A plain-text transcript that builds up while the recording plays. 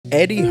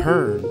Eddie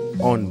Hearn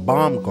on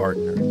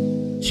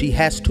Baumgardner. She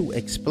has to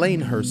explain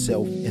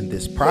herself in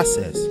this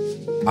process.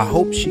 I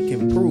hope she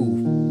can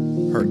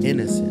prove her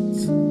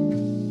innocence.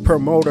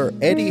 Promoter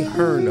Eddie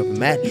Hearn of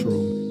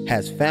Matchroom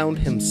has found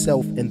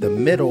himself in the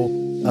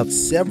middle of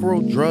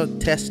several drug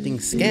testing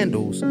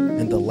scandals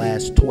in the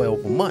last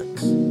 12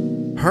 months.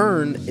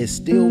 Hearn is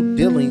still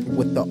dealing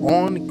with the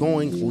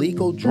ongoing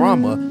legal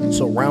drama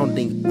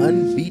surrounding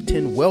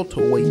unbeaten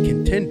welterweight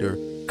contender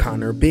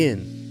Conor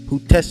Benn, who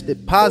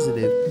tested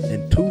positive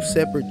in 2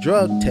 separate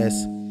drug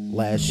tests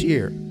last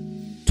year.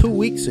 2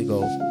 weeks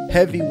ago,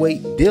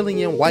 heavyweight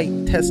Dillian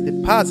Whyte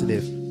tested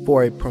positive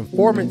for a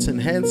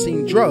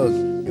performance-enhancing drug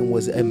and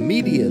was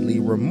immediately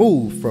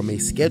removed from a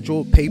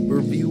scheduled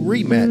pay-per-view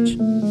rematch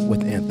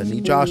with Anthony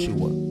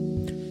Joshua.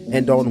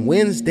 And on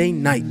Wednesday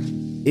night,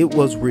 it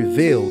was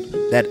revealed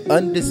that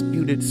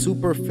undisputed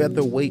super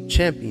featherweight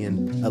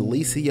champion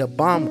Alicia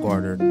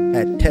Baumgardner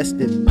had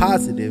tested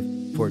positive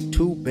for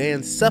 2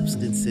 banned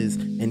substances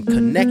in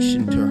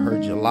connection to her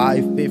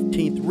July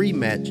 15th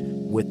rematch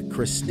with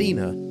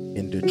Christina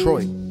in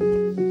Detroit.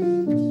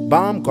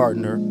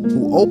 Baumgardner,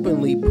 who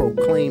openly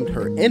proclaimed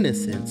her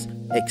innocence,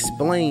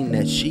 explained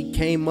that she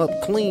came up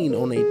clean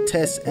on a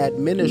test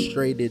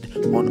administered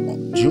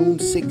on June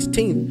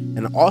 16th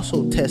and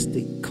also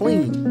tested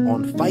clean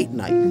on fight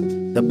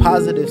night. The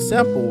positive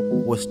sample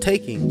was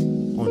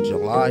taken on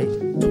July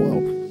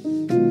 12th.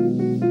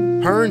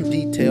 Hearn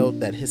detailed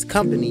that his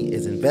company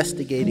is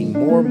investigating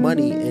more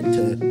money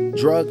into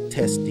drug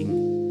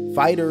testing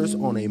fighters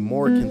on a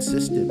more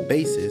consistent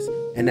basis,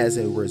 and as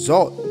a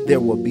result, there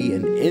will be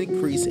an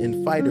increase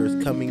in fighters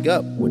coming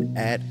up with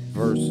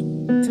adverse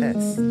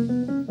tests.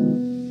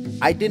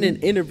 I did an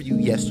interview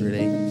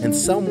yesterday, and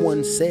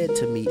someone said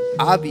to me,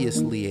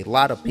 obviously a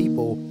lot of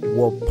people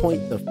will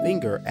point the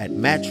finger at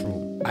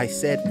Matchroom. I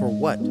said, for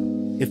what?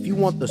 If you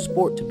want the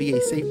sport to be a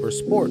safer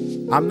sport,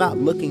 I'm not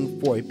looking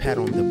for a pat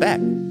on the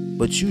back,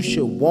 but you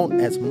should want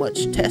as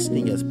much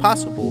testing as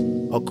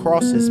possible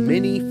across as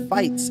many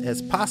fights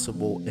as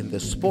possible in the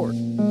sport.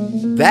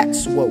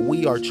 That's what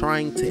we are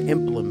trying to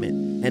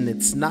implement, and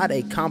it's not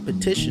a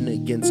competition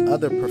against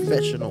other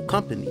professional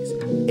companies.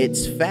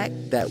 It's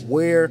fact that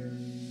we're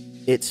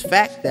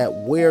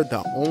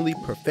the only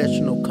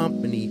professional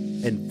company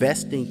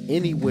investing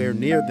anywhere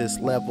near this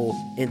level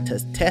into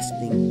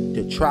testing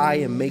to try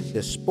and make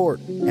the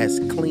sport as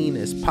clean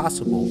as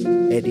possible,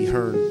 Eddie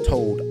Hearn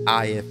told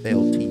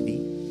IFL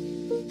TV.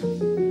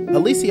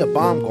 Alicia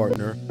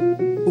Baumgardner,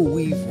 who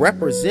we've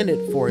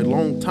represented for a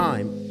long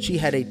time, she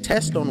had a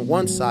test on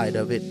one side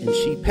of it and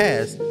she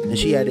passed, and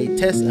she had a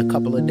test a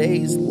couple of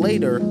days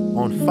later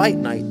on fight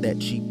night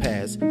that she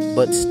passed,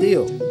 but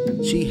still,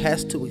 she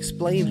has to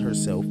explain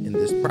herself in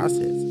this process,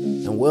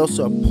 and we'll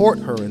support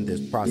her in this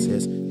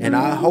process, and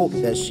I hope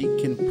that she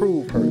can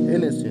prove her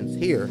innocence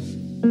here,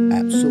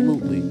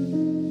 absolutely.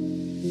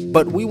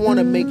 But we want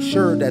to make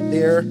sure that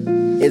there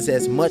is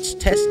as much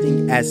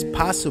testing as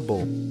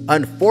possible.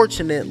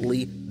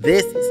 Unfortunately,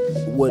 this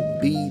would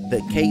be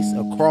the case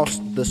across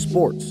the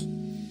sports.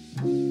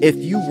 If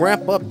you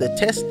ramp up the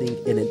testing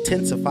and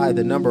intensify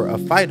the number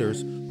of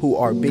fighters who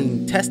are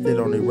being tested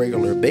on a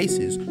regular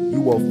basis,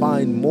 you will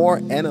find more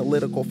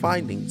analytical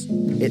findings.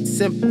 It's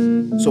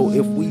simple. So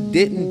if we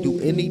didn't do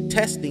any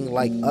testing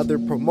like other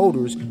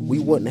promoters, we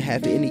wouldn't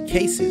have any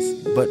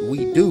cases, but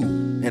we do.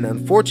 And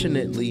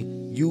unfortunately,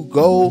 you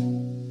go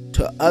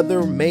to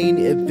other main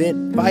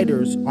event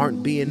fighters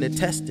aren't being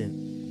tested.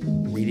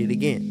 Read it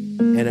again.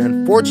 And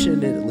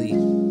unfortunately,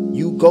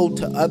 you go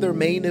to other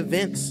main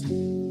events,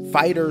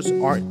 fighters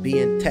aren't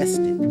being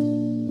tested.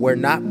 We're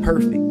not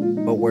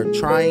perfect, but we're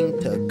trying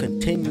to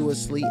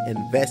continuously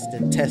invest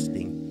in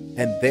testing.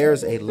 And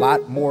there's a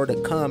lot more to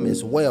come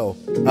as well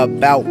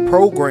about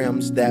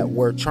programs that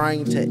we're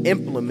trying to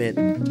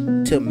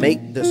implement to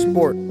make the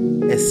sport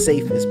as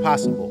safe as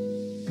possible.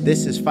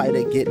 This is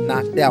Fighter Get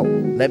Knocked Out.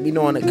 Let me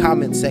know in the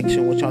comment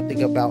section what y'all think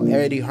about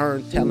Eddie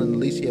Hearn telling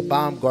Alicia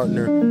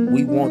Baumgardner,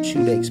 we want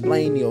you to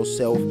explain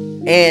yourself,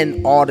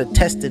 and all the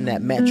testing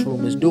that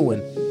Matchroom is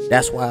doing.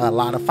 That's why a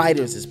lot of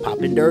fighters is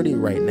popping dirty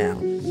right now.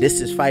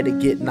 This is Fighter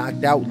Get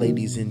Knocked Out,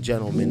 ladies and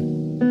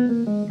gentlemen.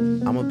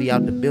 I'm going to be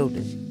out the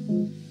building.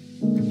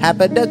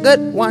 Have a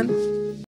good one.